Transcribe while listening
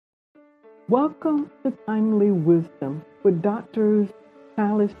Welcome to Timely Wisdom with Doctors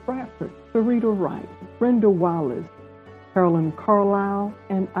Alice Bradford, Sarita Wright, Brenda Wallace, Carolyn Carlisle,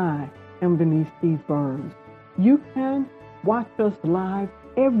 and I am Denise D. Burns. You can watch us live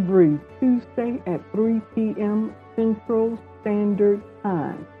every Tuesday at 3 p.m. Central Standard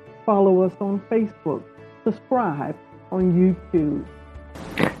Time. Follow us on Facebook. Subscribe on YouTube.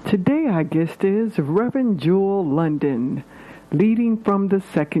 Today our guest is Reverend Jewel London, leading from the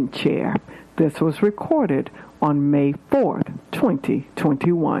second chair. This was recorded on May 4th,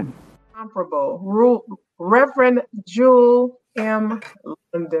 2021. Comparable. Reverend Jewel M.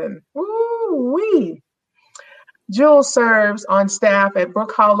 London. Ooh-wee. Jewel serves on staff at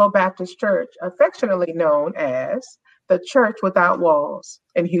Brook Hollow Baptist Church, affectionately known as the Church Without Walls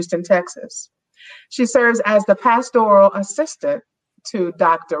in Houston, Texas. She serves as the pastoral assistant to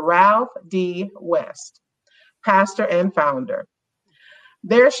Dr. Ralph D. West, pastor and founder.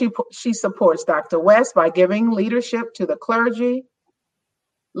 There she supports Dr. West by giving leadership to the clergy,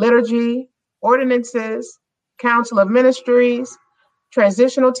 liturgy, ordinances, council of ministries,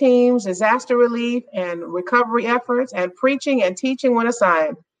 transitional teams, disaster relief and recovery efforts, and preaching and teaching when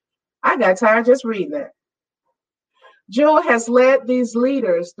assigned. I got tired just reading that. Jewel has led these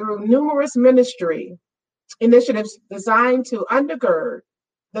leaders through numerous ministry initiatives designed to undergird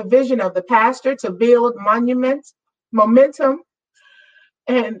the vision of the pastor to build momentum,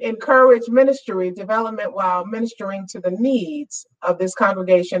 and encourage ministry development while ministering to the needs of this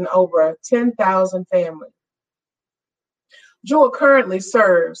congregation over 10,000 families. Jewel currently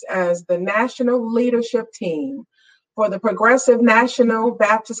serves as the national leadership team for the Progressive National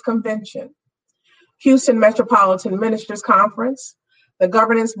Baptist Convention, Houston Metropolitan Ministers Conference, the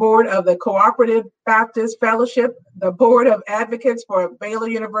governance board of the Cooperative Baptist Fellowship, the board of advocates for Baylor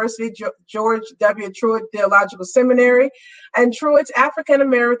University, George W. Truett Theological Seminary, and Truett's African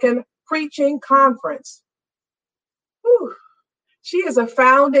American Preaching Conference. Whew. She is a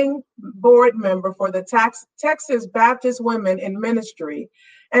founding board member for the Texas Baptist Women in Ministry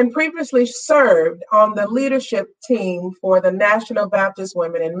and previously served on the leadership team for the National Baptist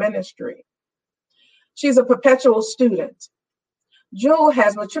Women in Ministry. She's a perpetual student. Jewel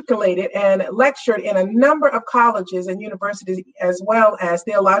has matriculated and lectured in a number of colleges and universities, as well as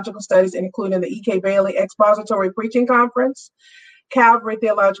theological studies, including the E.K. Bailey Expository Preaching Conference, Calvary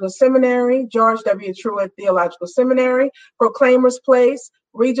Theological Seminary, George W. Truett Theological Seminary, Proclaimers Place,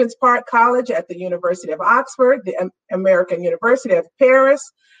 Regents Park College at the University of Oxford, the American University of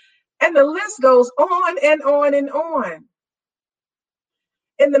Paris, and the list goes on and on and on.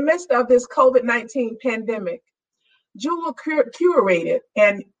 In the midst of this COVID-19 pandemic, Jewel curated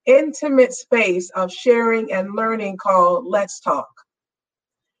an intimate space of sharing and learning called Let's Talk.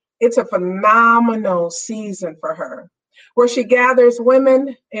 It's a phenomenal season for her, where she gathers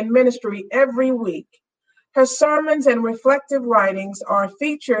women in ministry every week. Her sermons and reflective writings are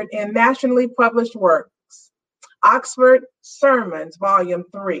featured in nationally published works, Oxford Sermons, Volume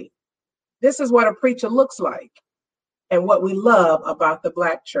 3. This is what a preacher looks like and what we love about the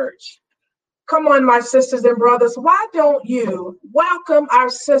Black church. Come on, my sisters and brothers, why don't you welcome our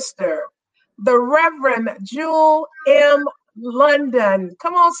sister, the Reverend Jewel M. London.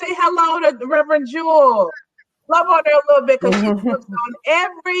 Come on, say hello to Reverend Jewel. Love on her a little bit because she looks on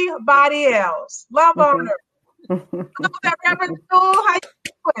everybody else. Love on her. Hello there, Reverend Jewel. How you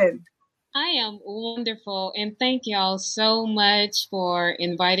doing? I am wonderful, and thank y'all so much for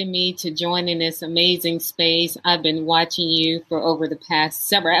inviting me to join in this amazing space. I've been watching you for over the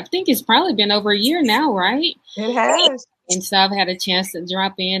past I think it's probably been over a year now, right? It has. And so I've had a chance to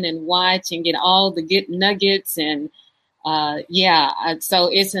drop in and watch and get all the good nuggets, and so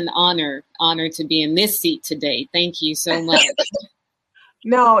it's an honor to be in this seat today. Thank you so much.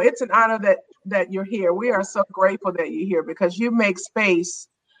 No, it's an honor that you're here. We are so grateful that you're here because you make space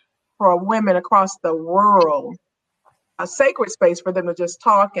for women across the world, a sacred space for them to just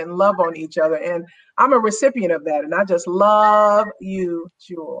talk and love on each other. And I'm a recipient of that. And I just love you,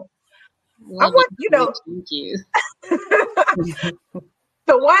 Jewel. Thank you. The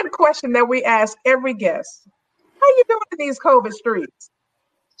one question that we ask every guest, how you doing in these COVID streets?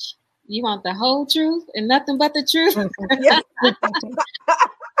 You want the whole truth and nothing but the truth? Yes.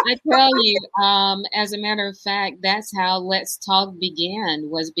 I tell you, as a matter of fact, that's how Let's Talk began,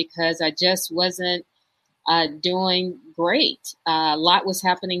 was because I just wasn't doing great. A lot was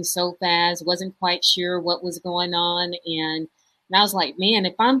happening so fast, wasn't quite sure what was going on. And I was like, man,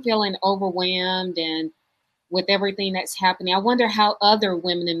 if I'm feeling overwhelmed and with everything that's happening, I wonder how other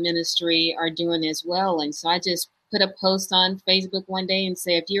women in ministry are doing as well. And so I just put a post on Facebook one day and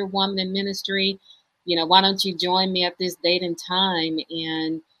say, if you're a woman in ministry, why don't you join me at this date and time?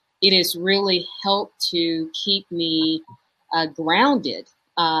 And it has really helped to keep me grounded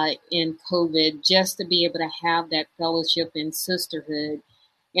in COVID, just to be able to have that fellowship and sisterhood.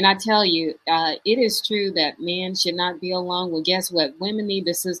 And I tell you, it is true that men should not be alone. Well, guess what? Women need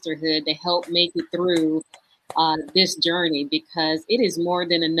the sisterhood to help make it through this journey, because it is more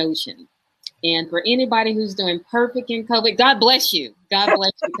than a notion. And for anybody who's doing perfect in COVID, God bless you. God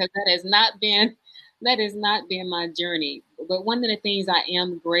bless you, because that has not been my journey. But one of the things I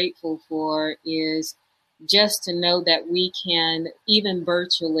am grateful for is just to know that we can, even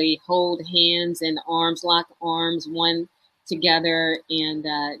virtually, hold hands and arms, lock arms, one together, and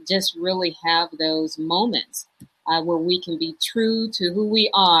just really have those moments where we can be true to who we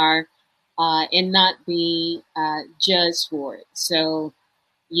are and not be judged for it. So,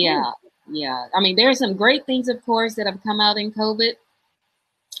 yeah. Yeah. I mean, there are some great things, of course, that have come out in COVID,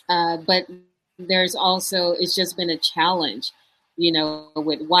 but there's also, it's just been a challenge,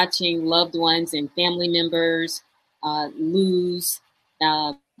 with watching loved ones and family members lose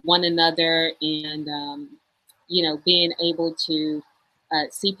one another, and, being able to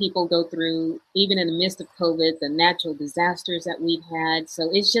see people go through, even in the midst of COVID, the natural disasters that we've had. So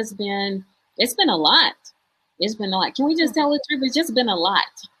it's been a lot. It's been a lot. Can we just tell the truth? It's just been a lot.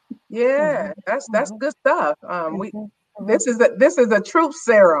 Yeah, that's good stuff. This is a truth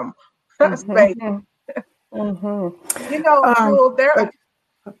serum, baby. Jewel,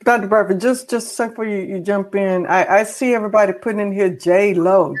 Dr. Bradford, just before you jump in, I see everybody putting in here J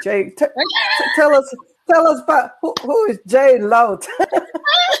Lo. Tell us about who is J Lo.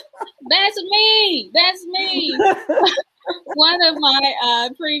 That's me. One of my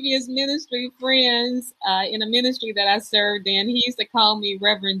previous ministry friends in a ministry that I served in, he used to call me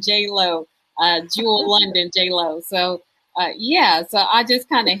Reverend J Lo, Jewel London J Lo. So so I just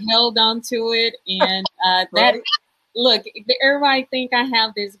kind of held on to it, and that. Look, everybody think I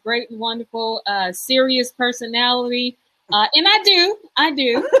have this great and wonderful, serious personality, and I do.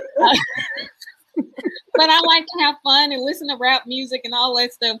 But I like to have fun and listen to rap music and all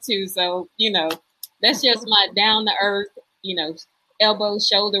that stuff too. So, that's just my down to earth, elbow,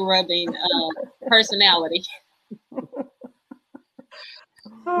 shoulder rubbing personality.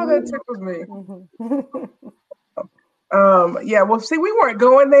 Oh, that tickles me. Well, see, we weren't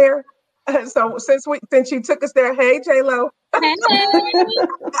going there. So since you took us there, hey, J Lo. Hey.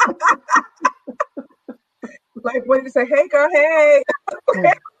 Like when you say, hey, girl, hey.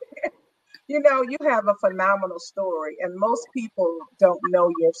 You have a phenomenal story, and most people don't know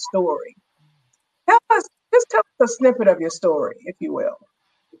your story. Tell us a snippet of your story, if you will.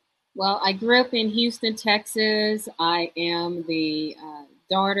 Well, I grew up in Houston, Texas. I am the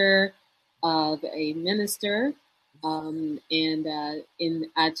daughter of a minister. And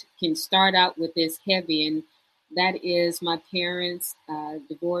I can start out with this heavy, and that is my parents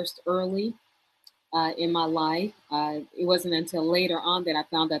divorced early in my life. It wasn't until later on that I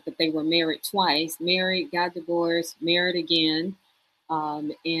found out that they were married twice. Married, got divorced, married again,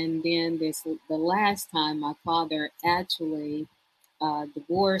 and then the last time my father actually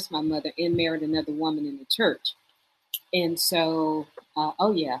divorced my mother and married another woman in the church. And so,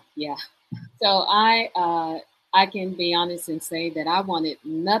 So I can be honest and say that I wanted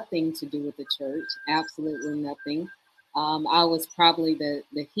nothing to do with the church, absolutely nothing. I was probably the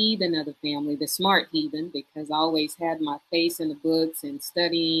heathen of the family, the smart heathen, because I always had my face in the books and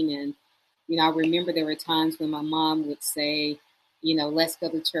studying. And, I remember there were times when my mom would say, let's go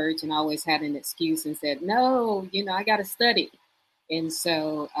to church. And I always had an excuse and said, no, I got to study. And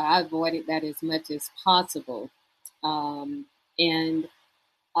so I avoided that as much as possible. And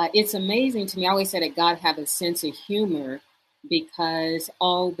it's amazing to me. I always say that God have a sense of humor, because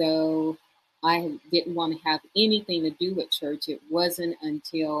although I didn't want to have anything to do with church, it wasn't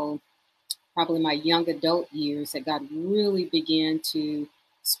until probably my young adult years that God really began to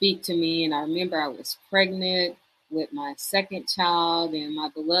speak to me. And I remember I was pregnant with my second child, and my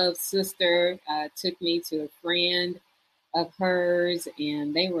beloved sister took me to a friend of hers,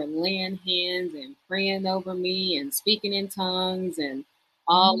 and they were laying hands and praying over me and speaking in tongues and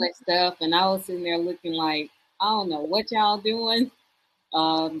all that stuff. And I was sitting there looking like, I don't know what y'all doing.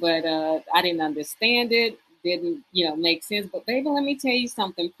 But I didn't understand it. Didn't, make sense. But baby, let me tell you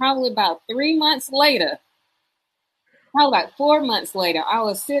something. Probably about 3 months later, probably about 4 months later, I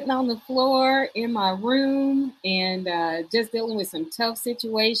was sitting on the floor in my room and just dealing with some tough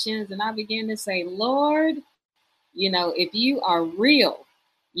situations. And I began to say, Lord, if you are real,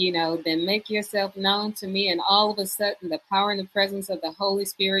 then make yourself known to me. And all of a sudden, the power and the presence of the Holy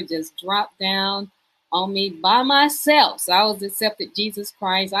Spirit just dropped down on me by myself. So I was accepted Jesus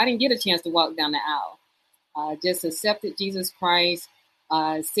Christ. I didn't get a chance to walk down the aisle. Just accepted Jesus Christ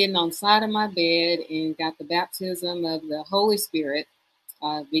sitting on the side of my bed and got the baptism of the Holy Spirit.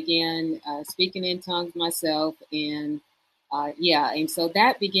 Began speaking in tongues myself, and and so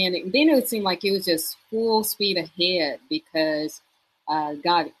that began. And then it seemed like it was just full speed ahead because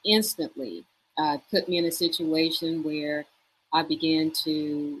God instantly put me in a situation where I began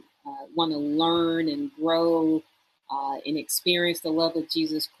to want to learn and grow and experience the love of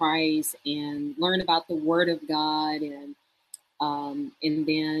Jesus Christ and learn about the Word of God, and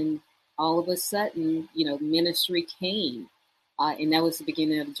then all of a sudden, ministry came. And that was the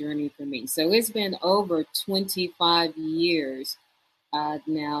beginning of the journey for me. So it's been over 25 years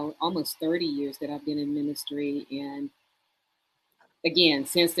now, almost 30 years that I've been in ministry. And again,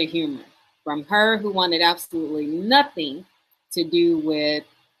 sense of humor from her who wanted absolutely nothing to do with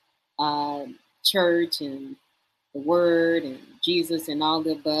church and the word and Jesus and all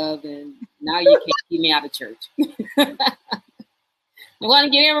the above. And now you can't keep me out of church. I want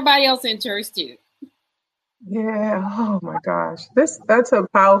to get everybody else in church too. Yeah. Oh my gosh. That's a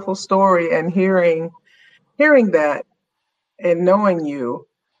powerful story. And hearing that and knowing you,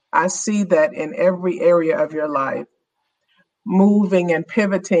 I see that in every area of your life, moving and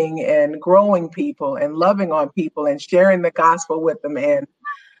pivoting and growing people and loving on people and sharing the gospel with them and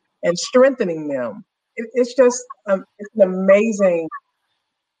strengthening them. It's just it's an amazing.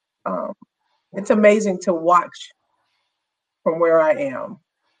 It's amazing to watch from where I am.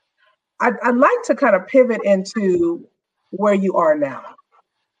 I'd like to kind of pivot into where you are now.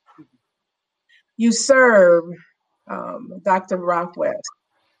 You serve Dr. Ralph West.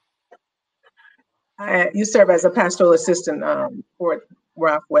 You serve as a pastoral assistant for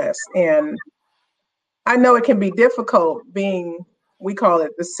Ralph West. And I know it can be difficult being, we call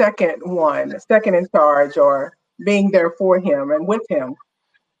it the second in charge, or being there for him and with him.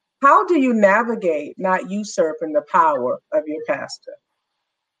 How do you navigate not usurping the power of your pastor?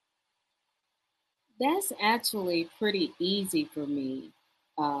 That's actually pretty easy for me.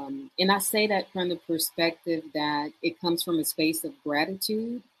 And I say that from the perspective that it comes from a space of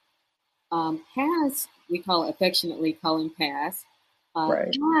gratitude. Paz, we affectionately call him Paz,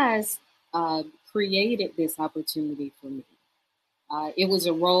 Right. has created this opportunity for me. It was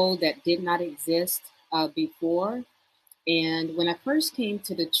a role that did not exist before. And when I first came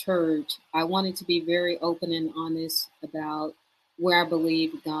to the church, I wanted to be very open and honest about where I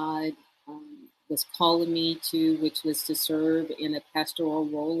believe God was calling me to, which was to serve in a pastoral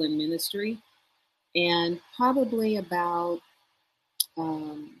role in ministry. And probably about,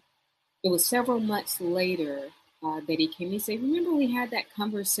 it was several months later that he came. He said, remember we had that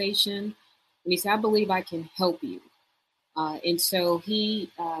conversation? And he said, I believe I can help you. And so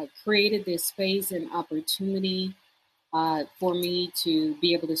he created this space and opportunity for me to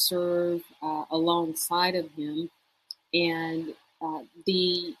be able to serve alongside of him. And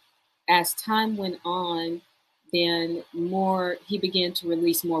as time went on, then he began to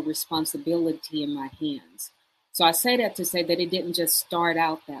release more responsibility in my hands. So I say that to say that it didn't just start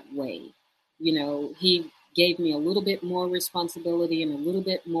out that way. He gave me a little bit more responsibility and a little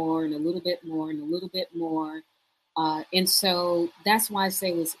bit more and a little bit more and a little bit more. And so that's why I say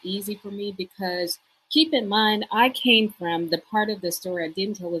it was easy for me, because keep in mind, I came from, the part of the story I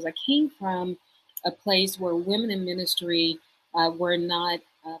didn't tell was I came from a place where women in ministry were not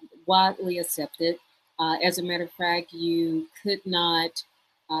widely accepted. As a matter of fact, you could not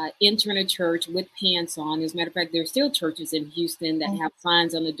enter in a church with pants on. As a matter of fact, there are still churches in Houston that have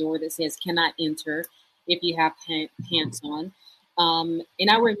signs on the door that says cannot enter if you have pants on. And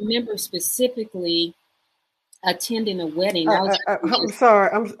I remember specifically attending a wedding. I'm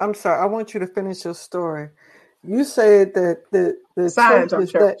sorry. I want you to finish your story. You said that the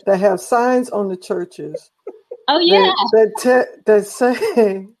churches that have signs on the churches. Oh yeah. That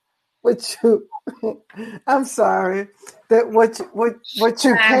say what you. I'm sorry. That what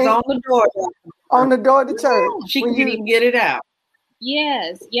you can't on the door of the church. She can even get it out.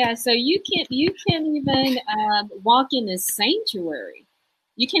 Yes, yeah. So you can't even walk in the sanctuary.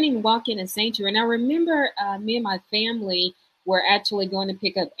 You can't even walk in a sanctuary. And I remember me and my family were actually going to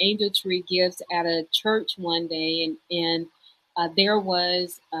pick up angel tree gifts at a church one day, and there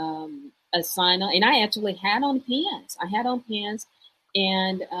was a sign on, and I actually had on pants.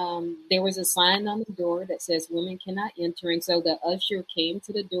 And there was a sign on the door that says women cannot enter. And so the usher came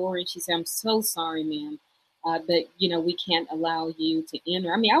to the door and she said, "I'm so sorry, ma'am, but we can't allow you to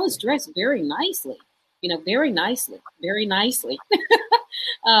enter." I mean, I was dressed very nicely, very nicely.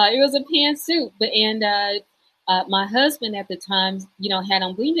 It was a pantsuit, but my husband at the time, had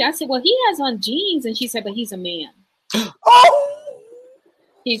on jeans. I said, "Well, he has on jeans," and she said, "But he's a man." Oh,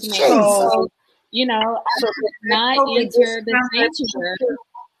 he's a man. You know, I So could not enter the sanctuary.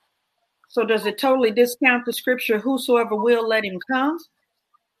 So does it totally discount the scripture, whosoever will, let him come?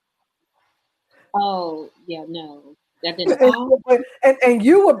 Oh, yeah, no. That didn't. And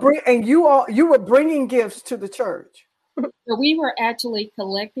you were bringing gifts to the church. So we were actually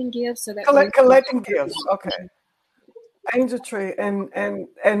collecting gifts so that collecting gifts. Okay. Angel Tree, and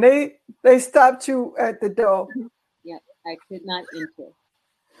they stopped you at the door. Yeah, I could not enter.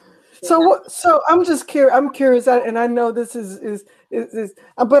 So I'm just curious. I'm curious, and I know this is,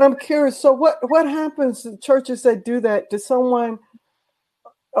 but I'm curious. So what happens to churches that do that? Does someone,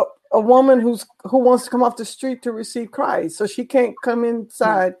 a woman who wants to come off the street to receive Christ, so she can't come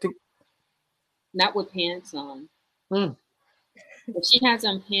inside to? Not with pants on. If she has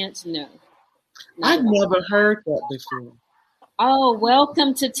on pants, no. I've never heard that before. Oh,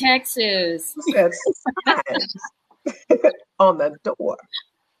 welcome to Texas. On the door.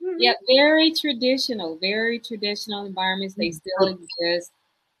 Yeah, very traditional environments. They still exist,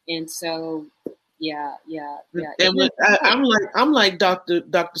 and so yeah. And when, I'm like Dr.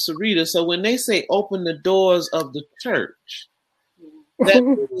 Sarita. So when they say open the doors of the church, that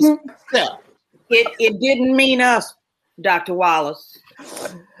means it didn't mean us, Dr. Wallace.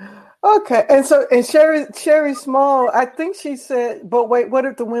 Okay, and Sherry Small, I think she said, but wait, what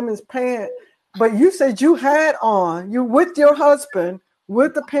if the women's pants? But you said you had on, you with your husband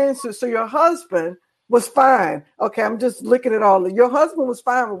with the pantsuit, so your husband was fine. Okay, I'm just looking at all. Your husband was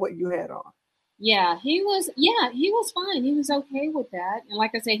fine with what you had on. Yeah, he was fine. He was okay with that. And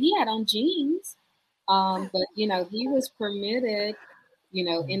like I said, he had on jeans. But he was permitted,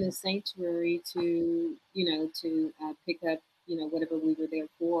 in the sanctuary to pick up, whatever we were there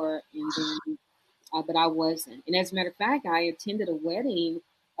for. And then, but I wasn't. And as a matter of fact, I attended a wedding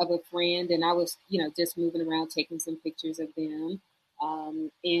of a friend, and I was, just moving around, taking some pictures of them.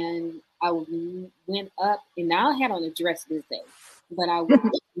 And I went up, and now I had on a dress this day, but I was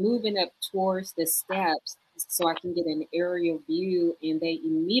moving up towards the steps so I can get an aerial view, and they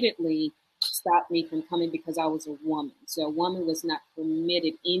immediately stopped me from coming because I was a woman. So a woman was not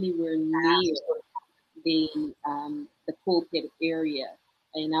permitted anywhere near the pulpit area.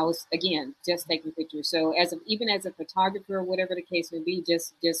 And I was, again, just taking pictures. So even as a photographer or whatever the case may be,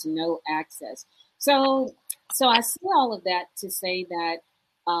 just no access. So I say all of that to say that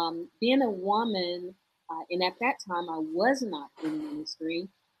being a woman, and at that time I was not in ministry,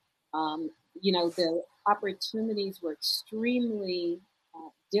 the opportunities were extremely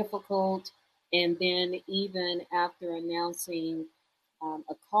difficult. And then even after announcing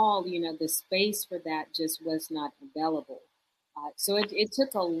a call, the space for that just was not available. So it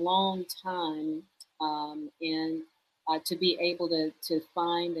took a long time and to be able to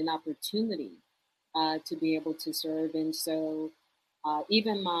find an opportunity to be able to serve. And so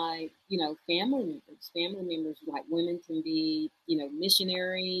even my, family members, like women can be,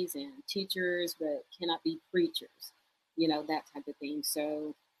 missionaries and teachers, but cannot be preachers, that type of thing.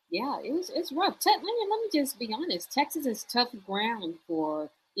 So yeah, it's rough. Let me just be honest. Texas is tough ground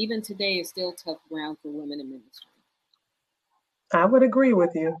even today is still tough ground for women in ministry. I would agree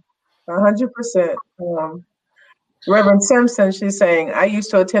with you 100%. Reverend Simpson, she's saying, I used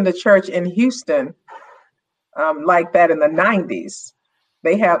to attend a church in Houston like that in the 90s.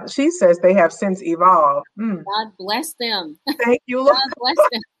 She says they have since evolved. God bless them. Thank you, Lord. God bless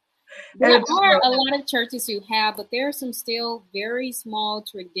them. There are a lot of churches who have, but there are some still very small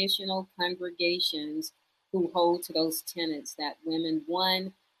traditional congregations who hold to those tenets that women,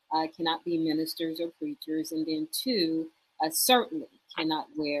 one, cannot be ministers or preachers, and then two, certainly cannot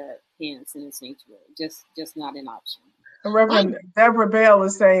wear pants in the sanctuary. Just not an option. Reverend Deborah Bell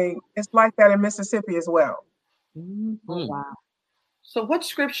is saying it's like that in Mississippi as well. Mm-hmm. Oh, wow. So what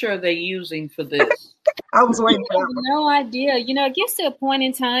scripture are they using for this? I was waiting for that. No idea. It gets to a point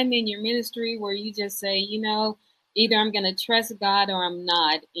in time in your ministry where you just say, either I'm going to trust God or I'm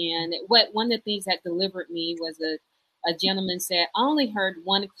not. And one of the things that delivered me was a gentleman said, I only heard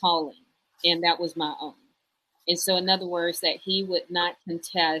one calling, and that was my own. And so, in other words, that he would not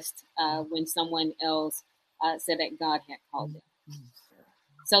contest when someone else said that God had called him.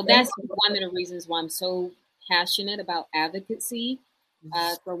 So that's one of the reasons why I'm so passionate about advocacy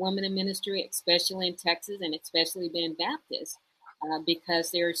for women in ministry, especially in Texas and especially being Baptist, because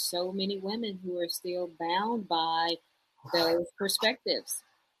there are so many women who are still bound by those perspectives.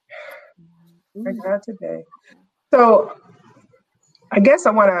 Thank God today. So I guess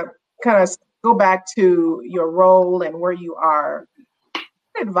I want to kind of go back to your role and where you are.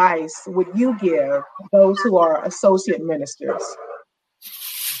 What advice would you give those who are associate ministers?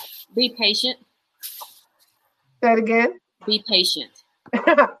 Be patient. Say it again. Be patient.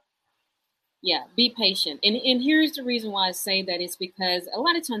 Yeah, be patient. And here's the reason why I say that is because a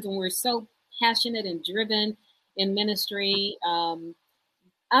lot of times when we're so passionate and driven in ministry,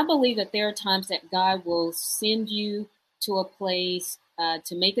 I believe that there are times that God will send you to a place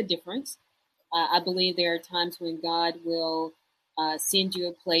to make a difference. I believe there are times when God will send you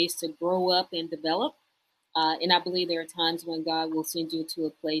a place to grow up and develop. And I believe there are times when God will send you to a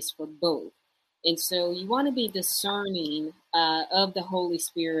place for both. And so you want to be discerning of the Holy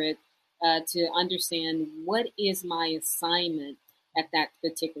Spirit to understand what is my assignment at that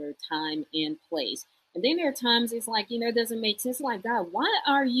particular time and place. And then there are times it's like, it doesn't make sense. Like, God, why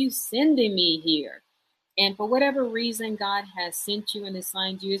are you sending me here? And for whatever reason God has sent you and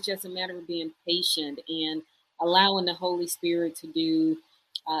assigned you, it's just a matter of being patient and allowing the Holy Spirit to do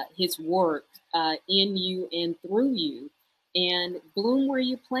his work in you and through you, and bloom where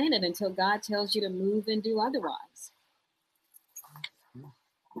you planted until God tells you to move and do otherwise.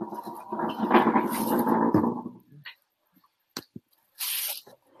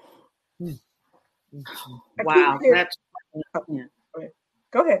 Wow, that's yeah.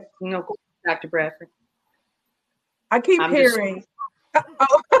 Go ahead. Dr. Bradford. I keep hearing.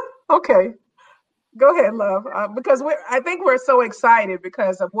 Oh, okay. Go ahead, love. Because I think we're so excited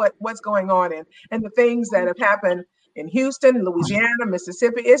because of what's going on and the things that have happened in Houston, Louisiana,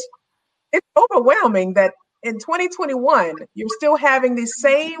 Mississippi. It's overwhelming that in 2021 you're still having the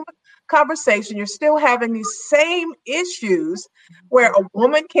same conversation. You're still having these same issues where a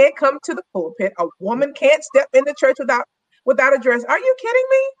woman can't come to the pulpit, a woman can't step in the church without a dress. Are you kidding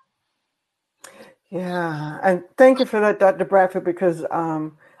me? Yeah, and thank you for that, Dr. Bradford, because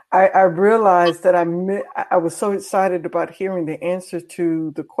I realized that I was so excited about hearing the answer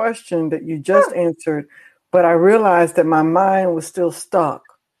to the question that you just answered, but I realized that my mind was still stuck.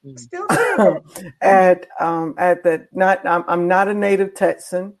 Still at that. I'm not a native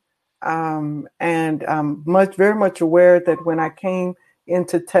Texan, and I'm very much aware that when I came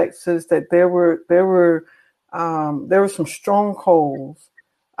into Texas, that there were some strongholds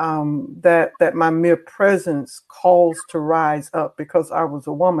that my mere presence caused to rise up because I was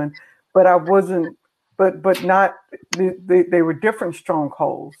a woman, but I wasn't. But not. They were different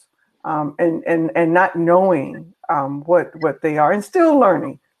strongholds, and not knowing what they are, and still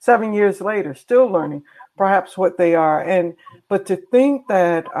learning. 7 years later, still learning perhaps what they are. But to think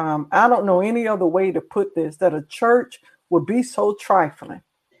that I don't know any other way to put this, that a church would be so trifling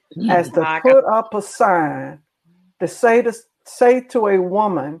as to put up a sign to say to a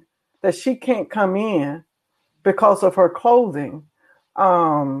woman that she can't come in because of her clothing.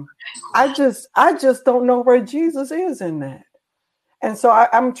 I just don't know where Jesus is in that. And so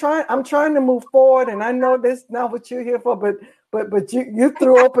I'm trying to move forward, and I know that's not what you're here for, but you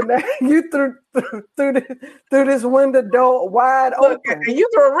threw open that you threw this window door wide open. And you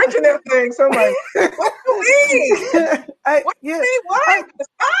threw a wrench in that thing. So I'm like, what do you mean? What?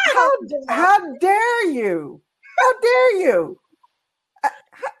 How dare you? How dare you?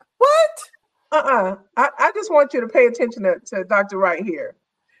 What? I just want you to pay attention to Dr. Wright here.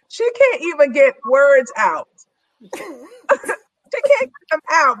 She can't even get words out. She can't get them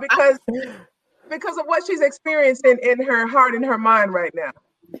out because of what she's experiencing in her heart and her mind right now.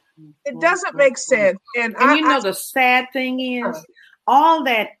 It doesn't make sense. And the sad thing is, all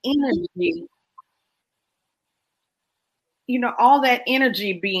that energy, all that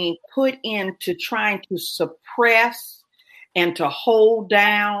energy being put into trying to suppress and to hold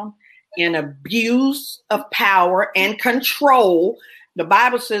down and abuse of power and control. The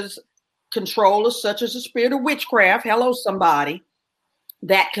Bible says control is such as the spirit of witchcraft. Hello, somebody.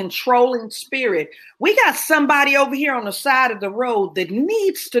 That controlling spirit. We got somebody over here on the side of the road that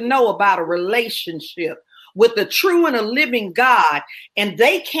needs to know about a relationship with the true and a living God, and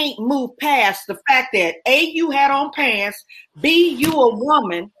they can't move past the fact that A, you had on pants, B, you a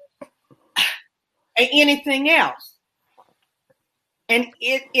woman, and anything else. And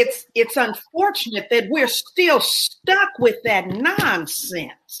it's unfortunate that we're still stuck with that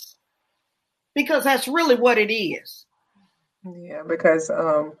nonsense, because that's really what it is. Yeah, because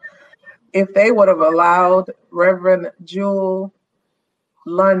if they would have allowed Reverend Jewel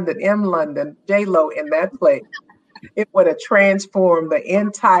London, J-Lo in that place, it would have transformed the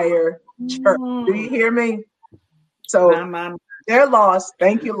entire church. Do you hear me? So they're lost.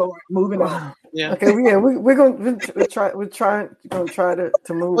 Thank you, Lord. Moving on. Yeah. Okay. Yeah. We're gonna try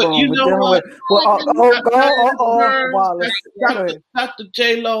to move but on. You know what? Wallace. Dr.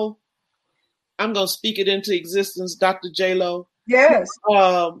 J-Lo. I'm gonna speak it into existence, Dr. J-Lo. Yes.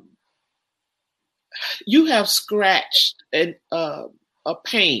 You have scratched a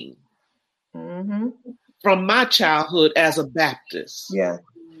pain from my childhood as a Baptist. Yeah.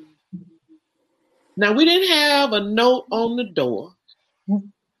 Now, we didn't have a note on the door,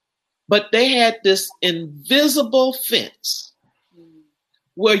 but they had this invisible fence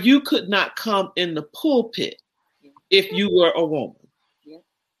where you could not come in the pulpit if you were a woman.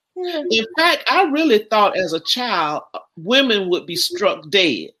 In fact, I really thought as a child, women would be struck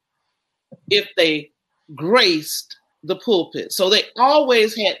dead if they graced the pulpit. So they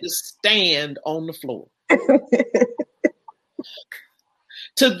always had to stand on the floor.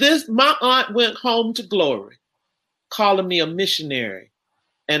 To this, my aunt went home to glory, calling me a missionary,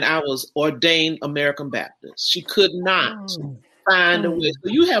 and I was ordained American Baptist. She could not find a way. So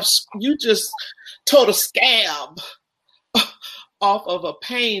you just tore a scab off of a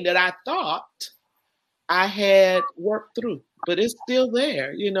pain that I thought I had worked through, but it's still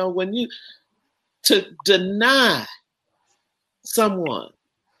there. You know, when you to deny someone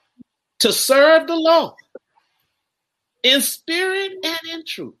to serve the Lord in spirit and in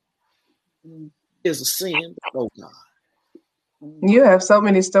truth is a sin before God. You have so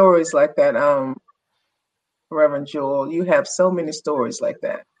many stories like that, Reverend Jewel. You have so many stories like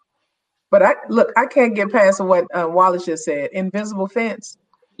that. But I can't get past what Wallace just said. Invisible fence.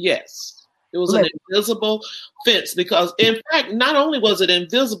 Yes. It was an invisible fence because, in fact, not only was it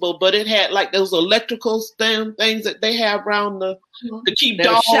invisible, but it had like those electrical things that they have around to keep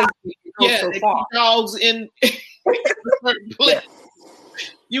dogs. Keep dogs in a certain place.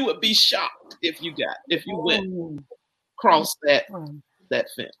 You would be shocked if you went across that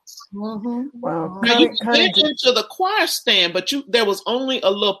fence. Wow. Now you went into the choir stand, but there was only a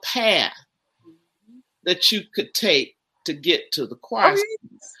little path that you could take to get to the choir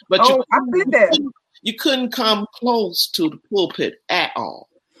stand. But you couldn't come close to the pulpit at all.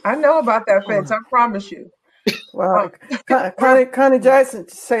 I know about that fence. I promise you. Well, Connie Jackson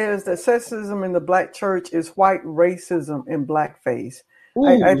says that sexism in the Black church is white racism in blackface.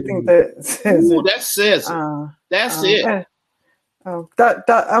 I think that says it. That says it. That's it.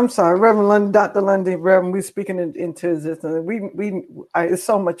 I'm sorry, Reverend London, Dr. London, Reverend. We're speaking into existence. It's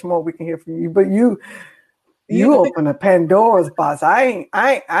so much more we can hear from you, but you open a Pandora's box.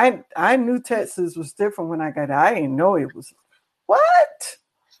 I knew Texas was different when I got it. I didn't know it was. What?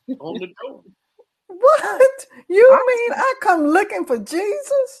 On the door. What? You mean I come looking for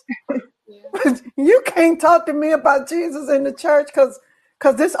Jesus? You can't talk to me about Jesus in the church because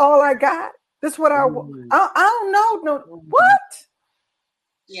this all I got. This what I don't know. No, what?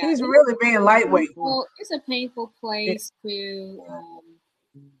 Yeah, she's really being lightweight. It's a painful place to,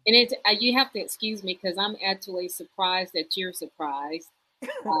 and you have to excuse me because I'm actually surprised that you're surprised.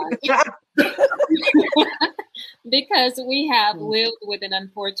 Because we have lived with it,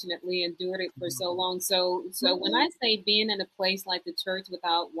 unfortunately, endured it for so long. So when I say being in a place like the Church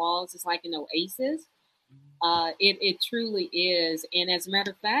Without Walls, it's like an oasis. It truly is. And as a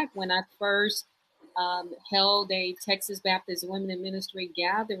matter of fact, when I first held a Texas Baptist Women in Ministry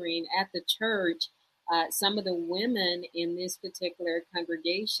gathering at the church, some of the women in this particular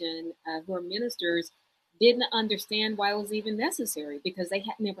congregation who are ministers didn't understand why it was even necessary because they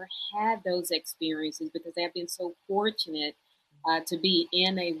had never had those experiences because they have been so fortunate to be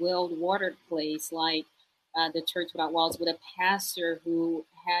in a well-watered place like the Church Without Walls with a pastor who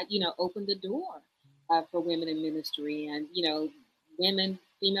had, opened the door for women in ministry and,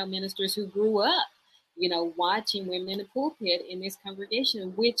 female ministers who grew up, watching women in the pulpit in this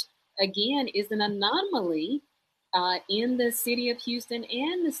congregation, which again is an anomaly in the city of Houston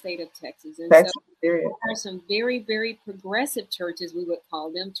and the state of Texas. And so there are some very, very progressive churches, we would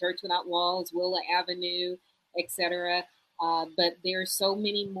call them, Church Without Walls, Willow Avenue, etc. But there are so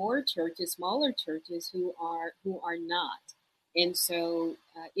many more churches, smaller churches, who are not. And so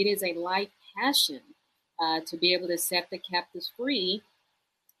it is a life passion to be able to set the captives free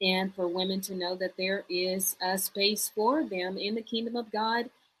and for women to know that there is a space for them in the kingdom of God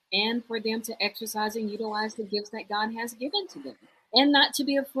and for them to exercise and utilize the gifts that God has given to them and not to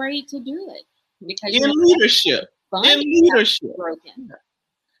be afraid to do it. Because in leadership. Broken.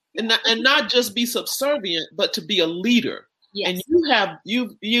 And not just be subservient, but to be a leader. Yes. And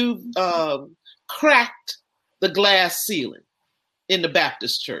you've cracked the glass ceiling in the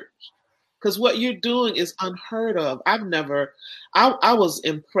Baptist church. Because what you're doing is unheard of. I was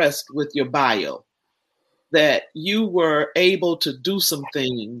impressed with your bio, that you were able to do some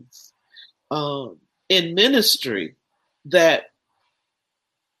things in ministry that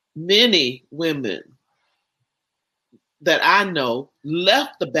many women that I know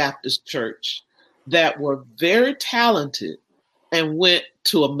left the Baptist church that were very talented and went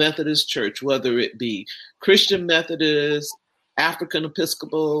to a Methodist church, whether it be Christian Methodist, African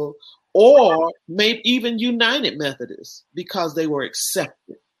Episcopal, or maybe even United Methodist, because they were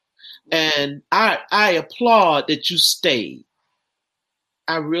accepted. And I applaud that you stayed.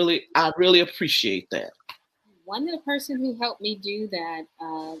 I really appreciate that. One of the person who helped me do that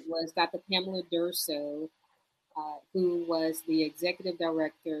was Dr. Pamela Durso, who was the executive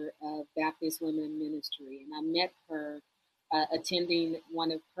director of Baptist Women Ministry. And I met her attending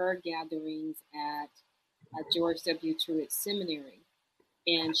one of her gatherings at George W. Truett Seminary.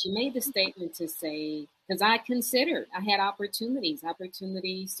 And she made the statement to say, because I had opportunities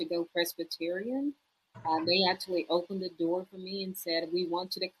to go Presbyterian. They actually opened the door for me and said, we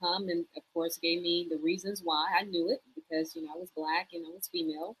want you to come. And of course, gave me the reasons why. I knew it because, I was Black and I was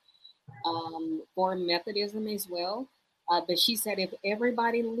female, for Methodism as well. But she said, if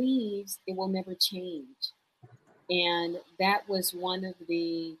everybody leaves, it will never change. And that was one of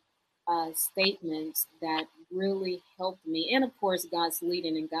the statements that really helped me. And of course, God's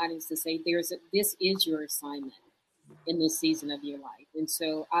leading and guidance to say, this is your assignment in this season of your life. And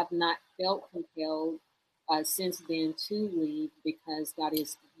so I've not felt compelled since then to leave, because God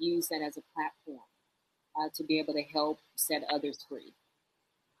has used that as a platform to be able to help set others free.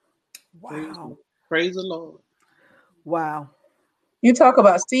 Wow. Praise the Lord. Wow. You talk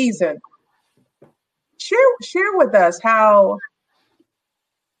about season. Share with us how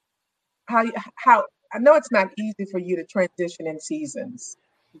I know it's not easy for you to transition in seasons,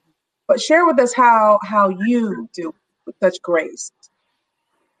 but share with us how you do with such grace,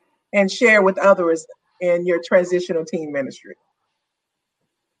 and share with others in your transitional team ministry.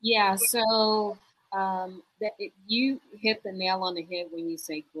 Yeah, so you hit the nail on the head when you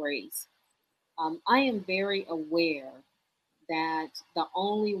say grace. I am very aware that the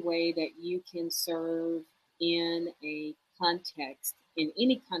only way that you can serve in any context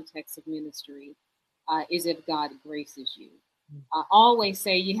of ministry, is if God graces you. I always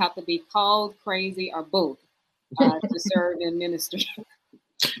say you have to be called, crazy, or both to serve in ministry.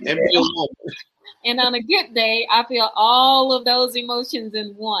 And be alone. And on a good day, I feel all of those emotions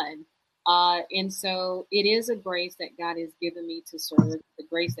in one. And so it is a grace that God has given me to serve. The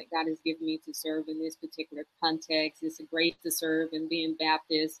grace that God has given me to serve in this particular context. It's a grace to serve in being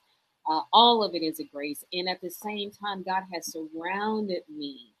Baptist. All of it is a grace. And at the same time, God has surrounded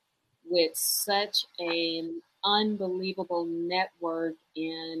me with such an unbelievable network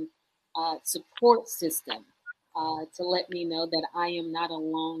and support system to let me know that I am not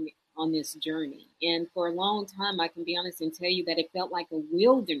alone on this journey. And for a long time, I can be honest and tell you that it felt like a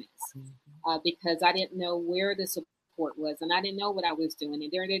wilderness because I didn't know where the support was, and I didn't know what I was doing,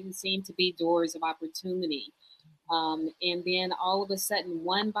 and there didn't seem to be doors of opportunity. And then all of a sudden,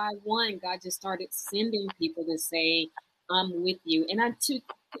 one by one, God just started sending people to say, I'm with you. And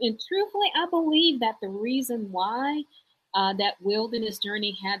truthfully, I believe that the reason why that wilderness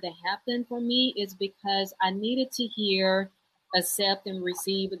journey had to happen for me is because I needed to hear, accept, and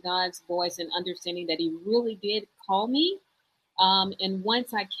receive God's voice and understanding that He really did call me. And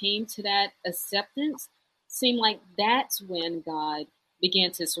once I came to that acceptance, seemed like that's when God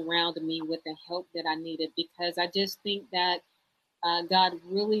began to surround me with the help that I needed, because I just think that God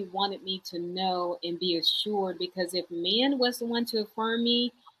really wanted me to know and be assured, because if man was the one to affirm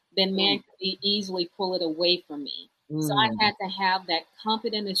me, then man could easily pull it away from me. So I had to have that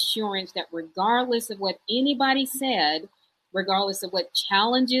confident assurance that regardless of what anybody said, regardless of what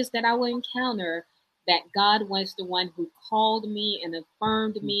challenges that I would encounter, that God was the one who called me and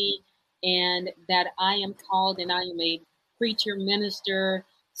affirmed me, and that I am called and I am a preacher, minister,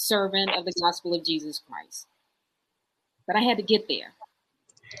 servant of the gospel of Jesus Christ. But I had to get there.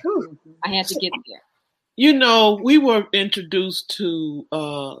 I had to get there. You know, we were introduced to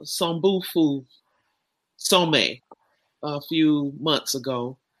Sambufu Some a few months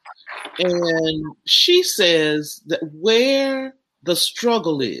ago. And she says that where the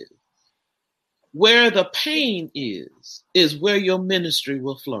struggle is, where the pain is where your ministry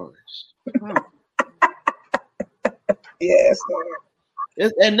will flourish. Yes.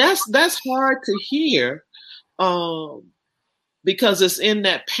 And that's hard to hear, because it's in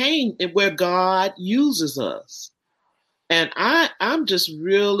that pain where God uses us. And I'm just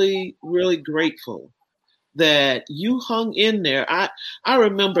really, really grateful that you hung in there. I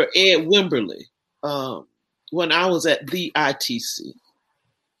remember Ed Wimberly when I was at the ITC.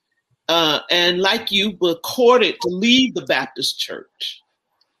 And like you, were courted to leave the Baptist church.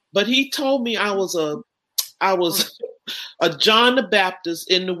 But he told me I was a John the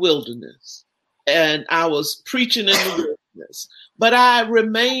Baptist in the wilderness. And I was preaching in the wilderness. But I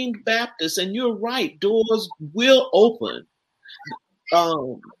remained Baptist. And you're right, doors will open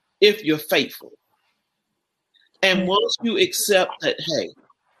if you're faithful. And once you accept that, hey,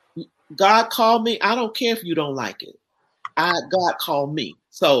 God called me, I don't care if you don't like it. God called me.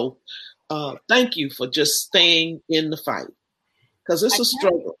 So thank you for just staying in the fight, because it's a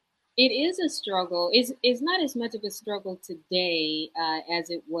struggle. It is a struggle. It's not as much of a struggle today as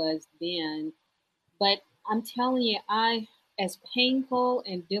it was then. But I'm telling you, as painful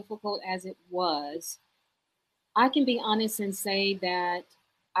and difficult as it was, I can be honest and say that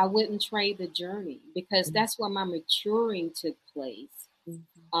I wouldn't trade the journey, because that's where my maturing took place.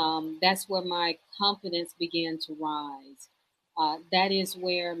 That's where my confidence began to rise. That is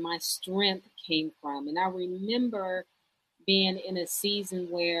where my strength came from. And I remember being in a season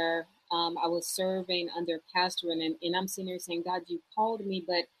where I was serving under a pastor, and I'm sitting there saying, God, you called me,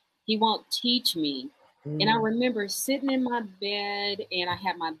 but he won't teach me. And I remember sitting in my bed, and I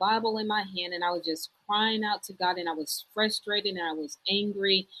had my Bible in my hand, and I was just crying out to God, and I was frustrated, and I was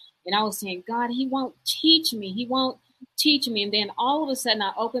angry, and I was saying, God, he won't teach me. He won't teach me. And then all of a sudden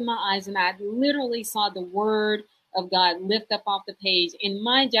I opened my eyes, and I literally saw the word of God lift up off the page. And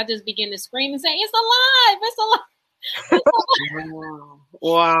mind you, I just began to scream and say, it's alive, it's alive.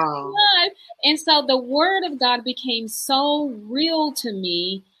 Wow. And so the word of God became so real to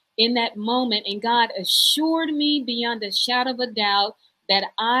me in that moment. And God assured me beyond a shadow of a doubt that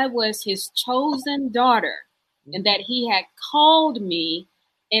I was his chosen daughter, and that he had called me,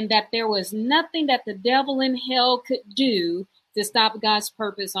 and that there was nothing that the devil in hell could do to stop God's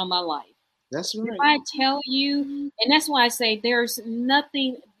purpose on my life. That's right. If I tell you, and that's why I say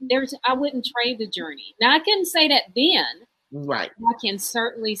I wouldn't trade the journey. Now, I couldn't say that then. Right. I can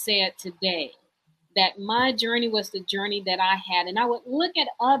certainly say it today, that my journey was the journey that I had. And I would look at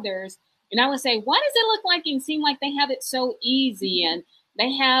others, and I would say, why does it look like and seem like they have it so easy? And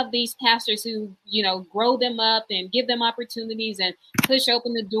they have these pastors who, grow them up and give them opportunities and push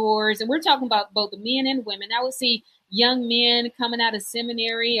open the doors. And we're talking about both men and women. I would see young men coming out of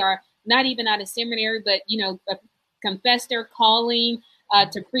seminary, or not even out of seminary, but, confess their calling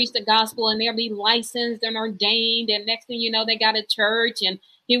to preach the gospel, and they'll be licensed and ordained. And next thing you know, they got a church, and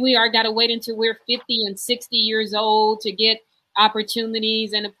here we are, got to wait until we're 50 and 60 years old to get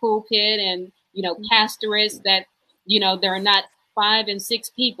opportunities in a pulpit and, pastorates that, there are not 5 and 6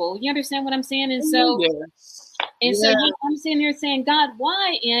 people. You understand what I'm saying? And so, so I'm sitting here saying, God,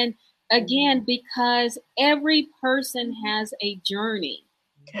 why? And again, because every person has a journey.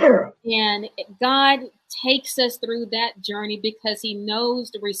 And God takes us through that journey because he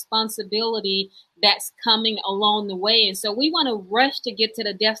knows the responsibility that's coming along the way. And so we want to rush to get to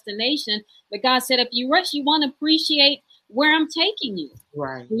the destination. But God said, if you rush, you want to appreciate where I'm taking you.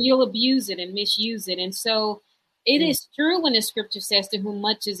 Right. And you'll abuse it and misuse it. And so it is true when the scripture says, to whom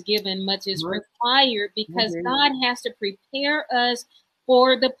much is given, much is required, because God has to prepare us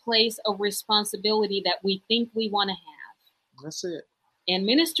for the place of responsibility that we think we want to have. That's it. And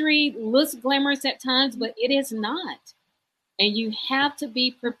ministry looks glamorous at times, but it is not. And you have to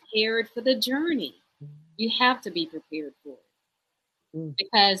be prepared for the journey. You have to be prepared for it.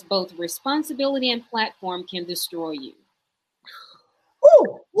 Because both responsibility and platform can destroy you.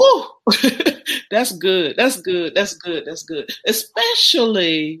 Woo! Woo! That's good. That's good. That's good. That's good.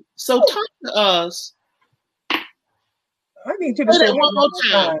 Especially, so talk to us. I need you to say one more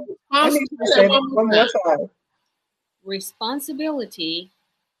time. I need you to say one more time. Responsibility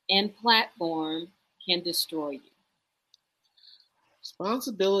and platform can destroy you.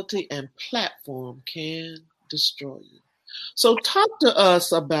 Responsibility and platform can destroy you. So talk to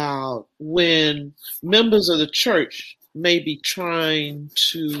us about when members of the church may be trying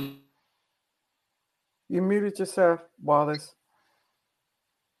to... You muted yourself, Wallace.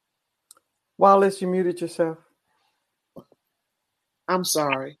 Wallace, you muted yourself. I'm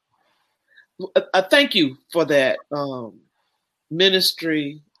sorry. Thank you for that.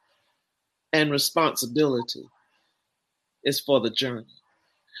 Ministry and responsibility is for the journey.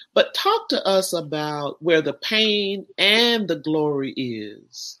 But talk to us about where the pain and the glory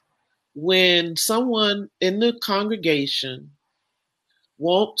is when someone in the congregation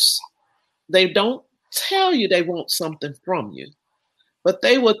they don't tell you they want something from you, but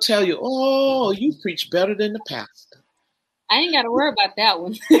they will tell you, oh, you preach better than the pastor. I ain't got to worry about that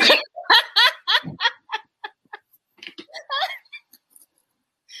one.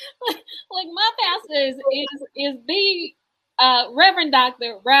 Like my pastor is the Reverend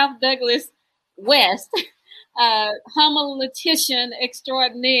Dr. Ralph Douglas West, homiletician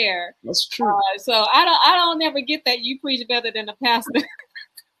extraordinaire. That's true. So I don't ever get that you preach better than the pastor.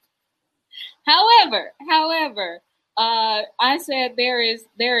 However, I said there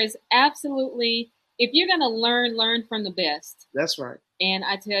is absolutely, if you're going to learn from the best. That's right. And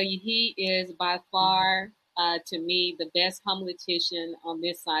I tell you, he is by far, to me, the best homiletician on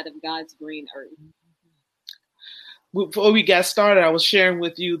this side of God's green earth. before we got started, I was sharing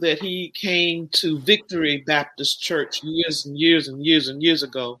with you that he came to Victory Baptist Church years and years and years and years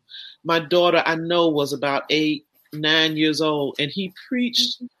ago. My daughter, I know, was about 8, 9 years old, and he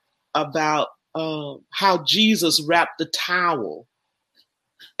preached about how Jesus wrapped the towel.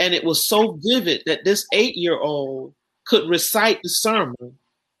 And it was so vivid that this 8-year-old could recite the sermon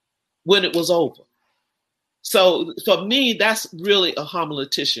when it was over. So for me, that's really a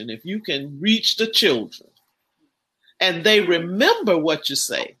homiletician. If you can reach the children and they remember what you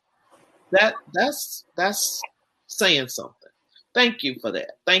say, that's saying something. Thank you for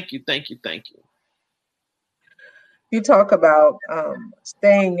that. Thank you. You talk about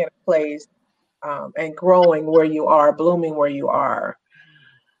staying in a place and growing where you are, blooming where you are,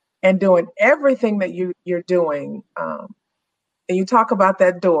 and doing everything that you're doing. And you talk about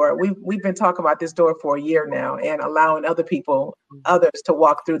that door. We've been talking about this door for a year now, and allowing others to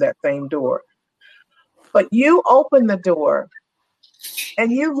walk through that same door. But you open the door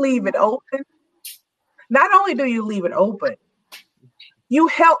and you leave it open. Not only do you leave it open, you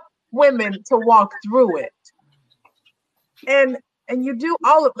help women to walk through it. And you do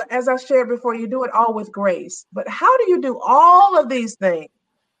all of, as I shared before, you do it all with grace. But how do you do all of these things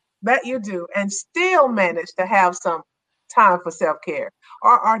that you do and still manage to have some time for self-care?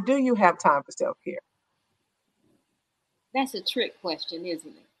 Or do you have time for self-care? That's a trick question,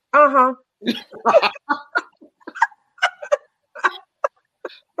 isn't it? Uh-huh.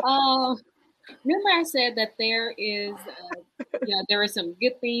 Remember I said that there are some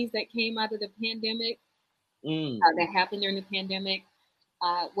good things that came out of the pandemic that happened during the pandemic.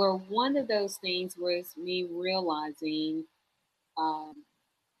 Where one of those things was me realizing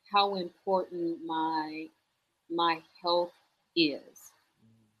how important my health is.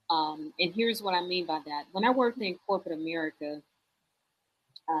 And here's what I mean by that. When I worked in corporate America,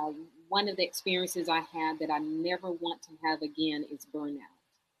 one of the experiences I had that I never want to have again is burnout.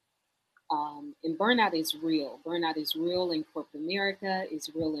 And burnout is real. Burnout is real in corporate America. It's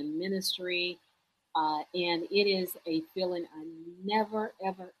real in ministry. And it is a feeling I never,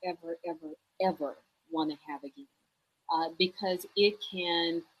 ever, ever, ever, ever want to have again. Because it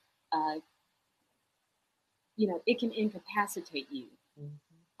can, it can incapacitate you.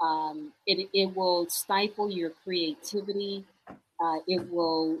 It will stifle your creativity. It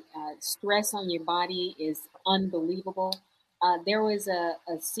will stress on your body is unbelievable. There was a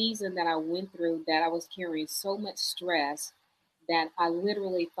season that I went through that I was carrying so much stress that I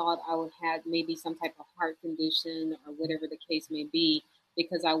literally thought I would have maybe some type of heart condition or whatever the case may be,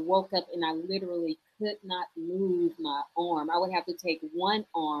 because I woke up and I literally could not move my arm. I would have to take one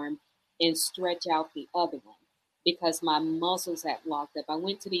arm and stretch out the other one because my muscles had locked up. I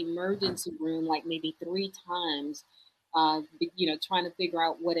went to the emergency room like maybe 3 times, trying to figure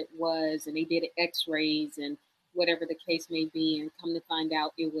out what it was, and they did x-rays and whatever the case may be, and come to find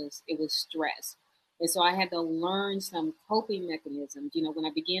out it was stress. And so I had to learn some coping mechanisms. When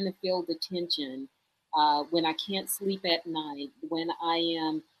I began to feel the tension, when I can't sleep at night, when I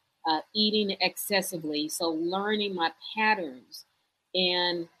am eating excessively, so learning my patterns.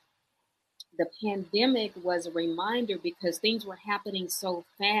 And the pandemic was a reminder because things were happening so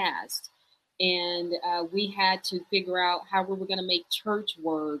fast. And we had to figure out how we were going to make church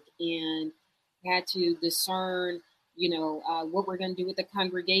work, and had to discern, what we're going to do with the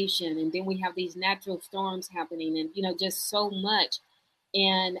congregation. And then we have these natural storms happening, and, just so much.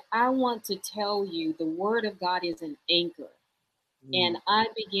 And I want to tell you, the Word of God is an anchor. And I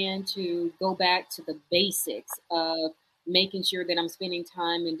began to go back to the basics of making sure that I'm spending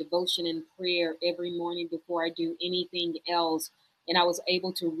time in devotion and prayer every morning before I do anything else. And I was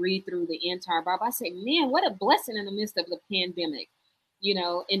able to read through the entire Bible. I said, man, what a blessing in the midst of the pandemic,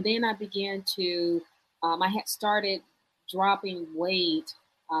 And then I began to, I had started dropping weight,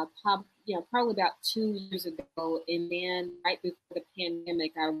 probably about 2 years ago. And then right before the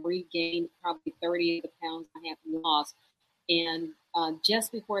pandemic, I regained probably 30 of the pounds I had lost. And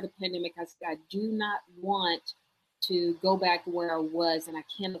just before the pandemic, I said, I do not want to go back where I was, and I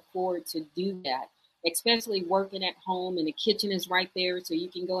can't afford to do that, especially working at home, and the kitchen is right there, so you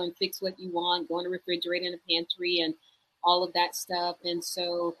can go and fix what you want, go in the refrigerator and the pantry and all of that stuff. And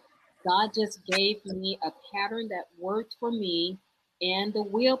so God just gave me a pattern that worked for me and the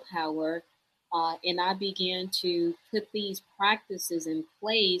willpower. And I began to put these practices in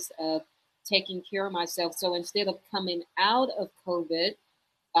place of taking care of myself. So instead of coming out of COVID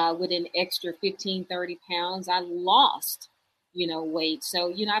with an extra 15, 30 pounds, I lost, weight.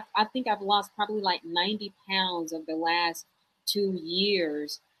 So, I think I've lost probably like 90 pounds of the last 2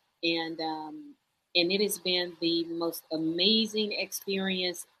 years. And And it has been the most amazing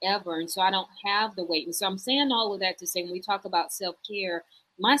experience ever. And so I don't have the weight. And so I'm saying all of that to say, when we talk about self-care,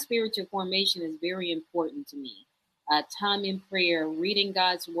 my spiritual formation is very important to me. Time in prayer, reading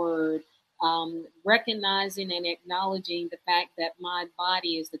God's word, recognizing and acknowledging the fact that my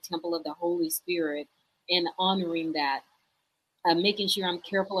body is the temple of the Holy Spirit, and honoring that, making sure I'm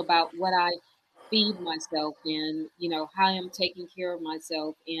careful about what I feed myself, and how I'm taking care of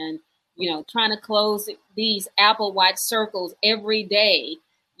myself, and trying to close these Apple Watch circles every day.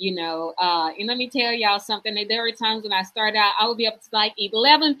 And let me tell y'all something. There were times when I started out, I would be up to like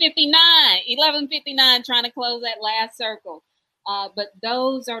 11:59, trying to close that last circle. But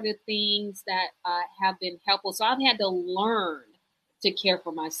those are the things that have been helpful. So I've had to learn to care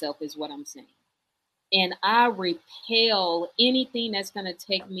for myself, is what I'm saying. And I repel anything that's going to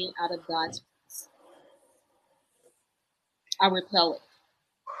take me out of God's peace. I repel it.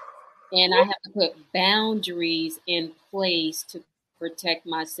 And I have to put boundaries in place to protect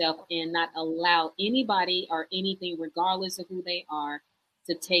myself and not allow anybody or anything, regardless of who they are,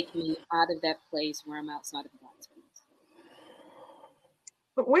 to take me out of that place where I'm outside of God's peace.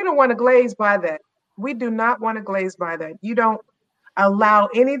 But we don't want to glaze by that. We do not want to glaze by that. You don't allow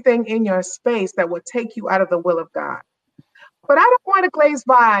anything in your space that will take you out of the will of God. But I don't want to glaze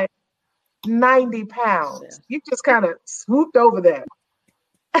by 90 pounds. You just kind of swooped over that.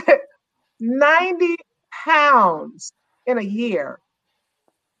 90 pounds in a year.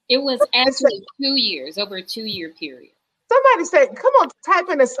 It was actually 2 years, over a 2-year period. Somebody said, come on, type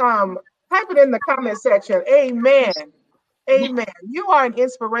it in the comment section. Amen. Amen. You are an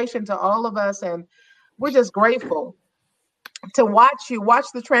inspiration to all of us, and we're just grateful to watch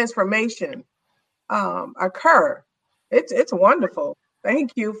the transformation occur. It's wonderful.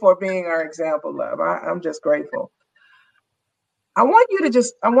 Thank you for being our example, love. I'm just grateful. I want you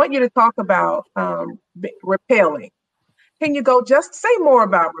to talk about repelling. Can you just say more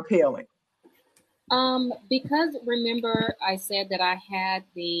about repelling? Because remember, I said that I had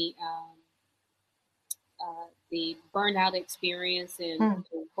the burnout experience in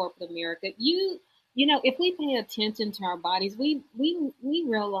corporate America. If we pay attention to our bodies, we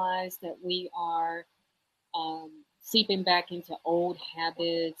realize that we are seeping back into old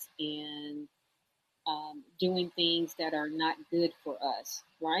habits and doing things that are not good for us,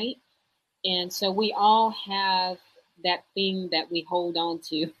 right? And so we all have that thing that we hold on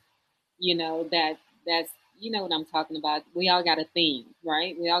to, that's what I'm talking about. We all got a thing,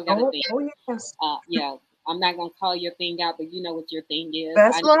 right? We all got a thing. Oh yes. Yeah, I'm not gonna call your thing out, but you know what your thing is.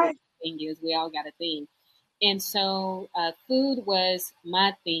 That's I know right. what your thing is. We all got a thing. And so food was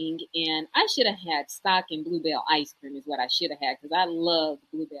my thing, and I should have had stock in Bluebell ice cream is what I should have had, because I love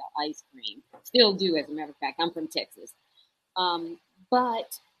Bluebell ice cream. Still do, as a matter of fact. I'm from Texas.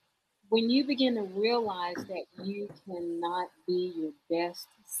 But when you begin to realize that you cannot be your best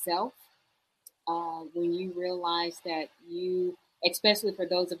self, when you realize that especially for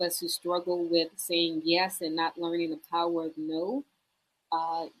those of us who struggle with saying yes and not learning the power of no,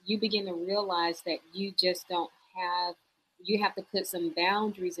 you begin to realize that you just don't you have to put some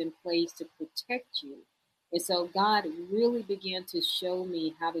boundaries in place to protect you. And so God really began to show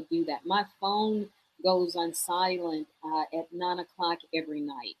me how to do that. My phone goes on silent at 9 o'clock every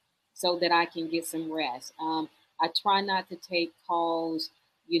night so that I can get some rest. I try not to take calls,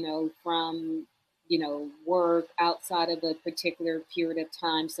 from, work outside of a particular period of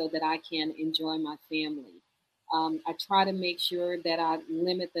time so that I can enjoy my family. I try to make sure that I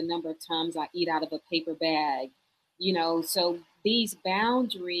limit the number of times I eat out of a paper bag. So these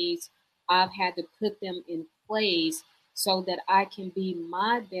boundaries, I've had to put them in place so that I can be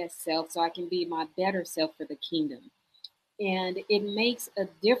my best self, so I can be my better self for the kingdom. And it makes a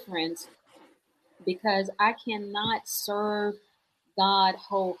difference because I cannot serve God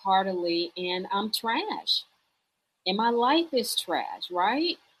wholeheartedly and I'm trash. And my life is trash,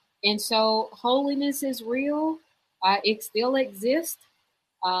 right? And so holiness is real. It still exists,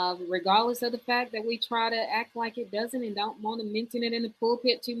 regardless of the fact that we try to act like it doesn't and don't want to mention it in the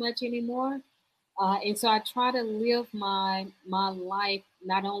pulpit too much anymore. And so I try to live my life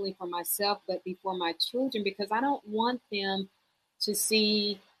not only for myself but before my children, because I don't want them to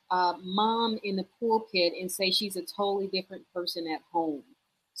see mom in the pulpit and say she's a totally different person at home.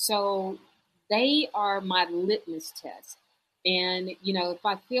 So they are my litmus test. And if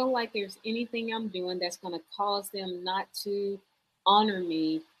I feel like there's anything I'm doing that's going to cause them not to honor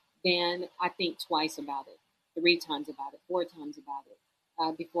me, then I think twice about it, 3 times about it, 4 times about it,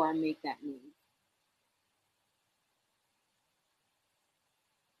 before I make that move.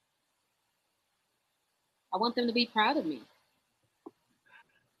 I want them to be proud of me.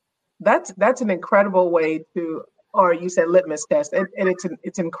 That's an incredible way to, or you said litmus test, and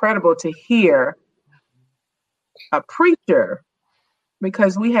it's incredible to hear a preacher,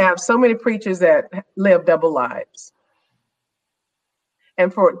 because we have so many preachers that live double lives.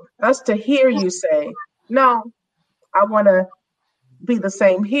 And for us to hear you say, no, I want to be the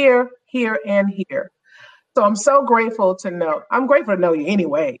same here, and here. So I'm so grateful to know. I'm grateful to know you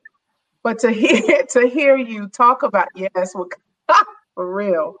anyway, but to hear you talk about, yes, for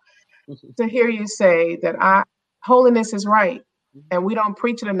real, to hear you say that holiness is right, and we don't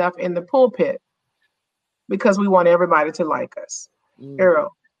preach it enough in the pulpit because we want everybody to like us.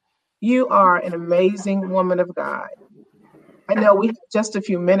 Errol, you are an amazing woman of God. I know we have just a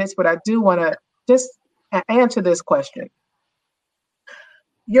few minutes, but I do want to just answer this question.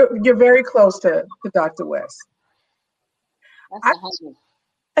 You're very close to Dr. West. I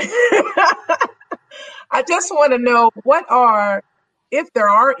just want to know, what are, if there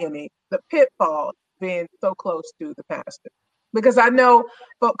are any, the pitfalls being so close to the pastor? Because I know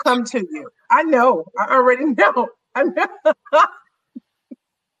folk come to you. I already know. I know.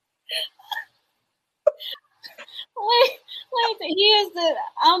 Wait, he is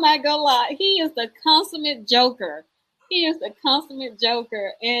I'm not gonna lie, he is the consummate joker.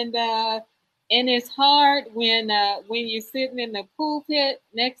 And it's hard when you're sitting in the pulpit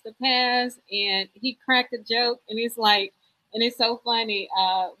next to Paz and he cracked a joke and it's like, and it's so funny.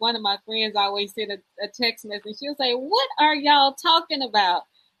 One of my friends always sent a text message. She'll say, "What are y'all talking about?"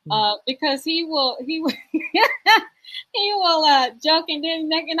 Because he will he will joke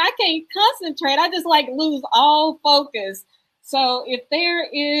and I can't concentrate. I just like lose all focus. So if there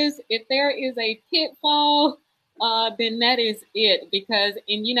is a pitfall, then that is it. Because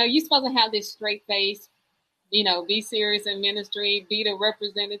you're supposed to have this straight face, be serious in ministry, be the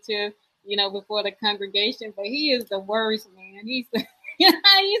representative, before the congregation. But he is the worst, man. He's the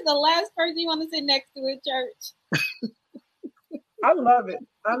last person you want to sit next to in church. I love it.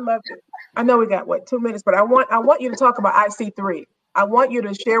 I know we got 2 minutes, but I want you to talk about IC3. I want you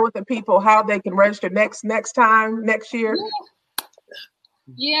to share with the people how they can register next year.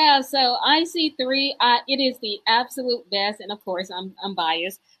 Yeah, so IC3, it is the absolute best, and of course, I'm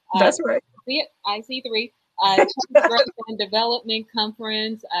biased. That's right. IC3, Church Growth and Development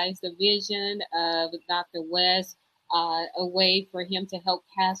Conference is the vision of Dr. West, a way for him to help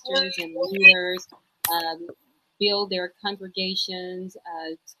pastors and leaders build their congregations,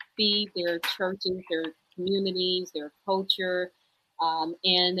 feed their churches, their communities, their culture.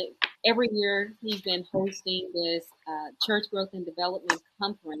 And every year he's been hosting this Church Growth and Development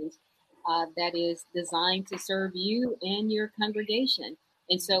Conference that is designed to serve you and your congregation.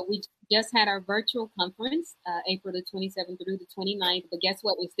 And so we just had our virtual conference, April the 27th through the 29th. But guess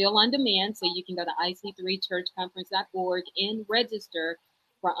what? It's still on demand. So you can go to ic3churchconference.org and register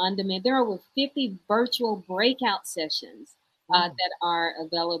for on demand. There are over 50 virtual breakout sessions that are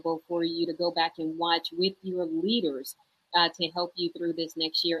available for you to go back and watch with your leaders to help you through this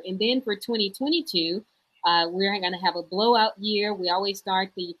next year. And then for 2022, we're going to have a blowout year. We always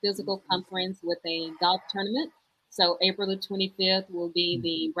start the physical conference with a golf tournament. So April the 25th will be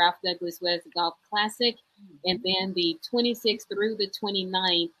the Ralph Douglas West Golf Classic. And then the 26th through the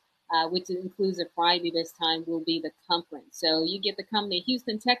 29th, which includes a Friday this time, will be the conference. So you get to come to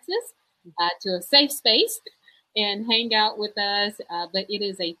Houston, Texas, to a safe space and hang out with us. But it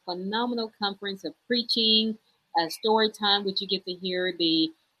is a phenomenal conference of preaching, story time, which you get to hear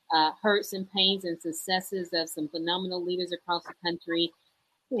the hurts and pains and successes of some phenomenal leaders across the country.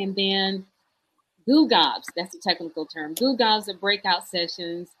 And then GUGOBS, that's a technical term. GUGOBS are breakout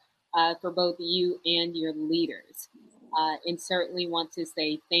sessions for both you and your leaders. And certainly want to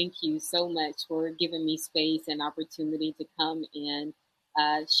say thank you so much for giving me space and opportunity to come and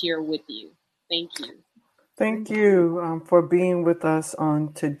share with you. Thank you. Thank you for being with us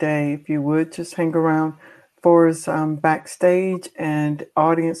on today. If you would just hang around for us backstage, and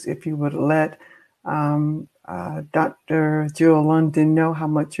audience, if you would let Dr. Jewel London know how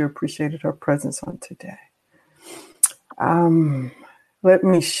much you appreciated her presence on today. Let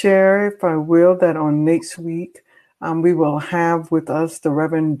me share, if I will, that on next week, we will have with us the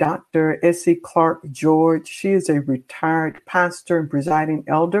Reverend Dr. Essie Clark George. She is a retired pastor and presiding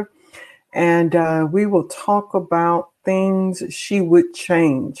elder, and we will talk about things she would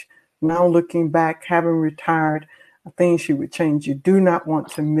change. Now looking back, having retired, things she would change. You do not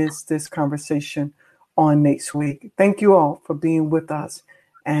want to miss this conversation on next week. Thank you all for being with us,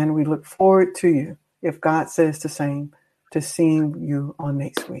 and we look forward to you, if God says the same, to seeing you on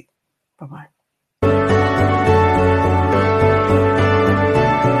next week. Bye-bye.